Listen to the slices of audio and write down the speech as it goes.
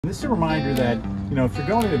This is a reminder that, you know, if you're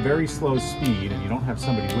going at a very slow speed and you don't have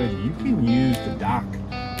somebody with you, you can use the dock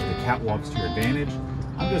or the catwalks to your advantage.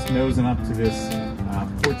 I'm just nosing up to this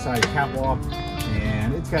port side catwalk,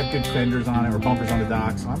 and it's got good fenders on it, or bumpers on the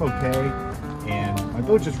dock, so I'm okay. And my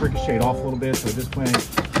boat just ricocheted off a little bit, so I just went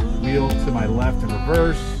wheel to my left and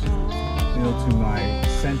reverse, wheel to my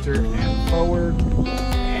center and forward,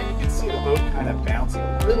 and you can see the boat kind of bouncing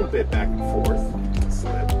a little bit back and forth,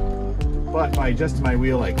 slip. But by adjusting my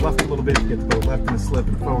wheel like left a little bit to get the boat left in the slip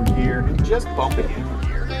and forward gear, and just bumping into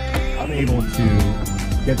gear, I'm able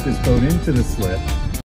to get this boat into the slip